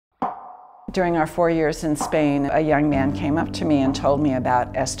During our 4 years in Spain, a young man came up to me and told me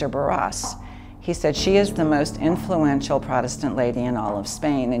about Esther Barras. He said, she is the most influential Protestant lady in all of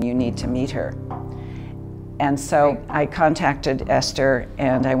Spain and you need to meet her. And so I contacted Esther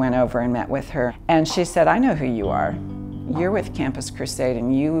and I went over and met with her. And she said, I know who you are. You're with Campus Crusade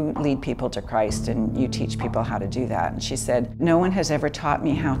and you lead people to Christ and you teach people how to do that. And she said, no one has ever taught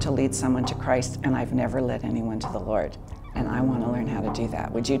me how to lead someone to Christ and I've never led anyone to the Lord. And I want to learn how to do that.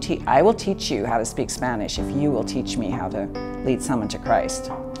 Would you I will teach you how to speak Spanish if you will teach me how to lead someone to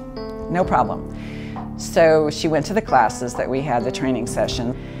Christ. No problem. So she went to the classes that we had, the training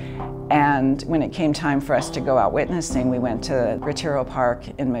session. And when it came time for us to go out witnessing, we went to Retiro Park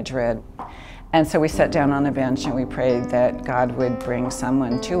in Madrid. And so we sat down on a bench and we prayed that God would bring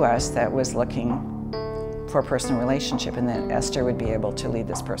someone to us that was looking for a personal relationship and that Esther would be able to lead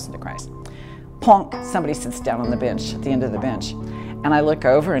this person to Christ. Plonk, somebody sits down on the bench, at the end of the bench. And I look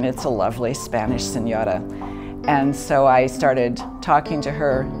over and it's a lovely Spanish señora. And so I started talking to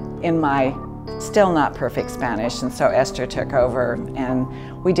her in my still not perfect Spanish. And so Esther took over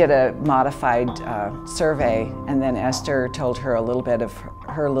and we did a modified survey. And then Esther told her a little bit of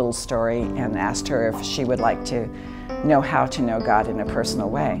her little story and asked her if she would like to know how to know God in a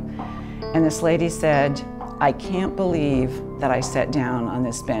personal way. And this lady said, I can't believe that I sat down on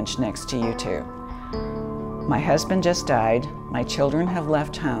this bench next to you two. My husband just died, my children have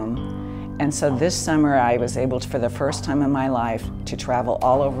left home, and so this summer I was able to, for the first time in my life, to travel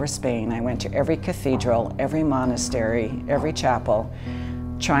all over Spain. I went to every cathedral, every monastery, every chapel,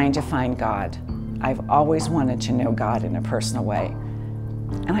 trying to find God. I've always wanted to know God in a personal way,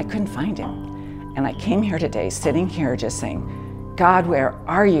 and I couldn't find him. And I came here today, sitting here just saying, God, where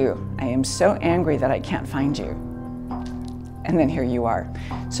are you? I am so angry that I can't find you. And then here you are.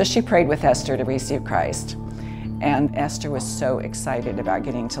 So she prayed with Esther to receive Christ. And Esther was so excited about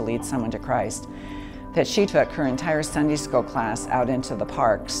getting to lead someone to Christ that she took her entire Sunday school class out into the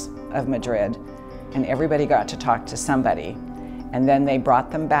parks of Madrid, and everybody got to talk to somebody. And then they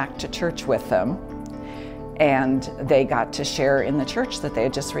brought them back to church with them, and they got to share in the church that they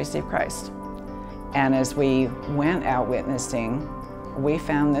had just received Christ. And as we went out witnessing, we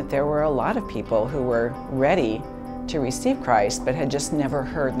found that there were a lot of people who were ready to receive Christ, but had just never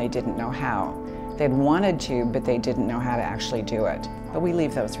heard and they didn't know how. They'd wanted to, but they didn't know how to actually do it. But we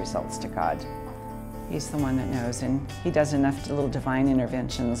leave those results to God. He's the one that knows, and he does enough little divine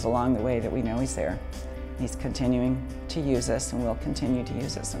interventions along the way that we know he's there. He's continuing to use us and will continue to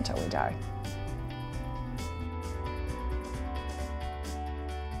use us until we die.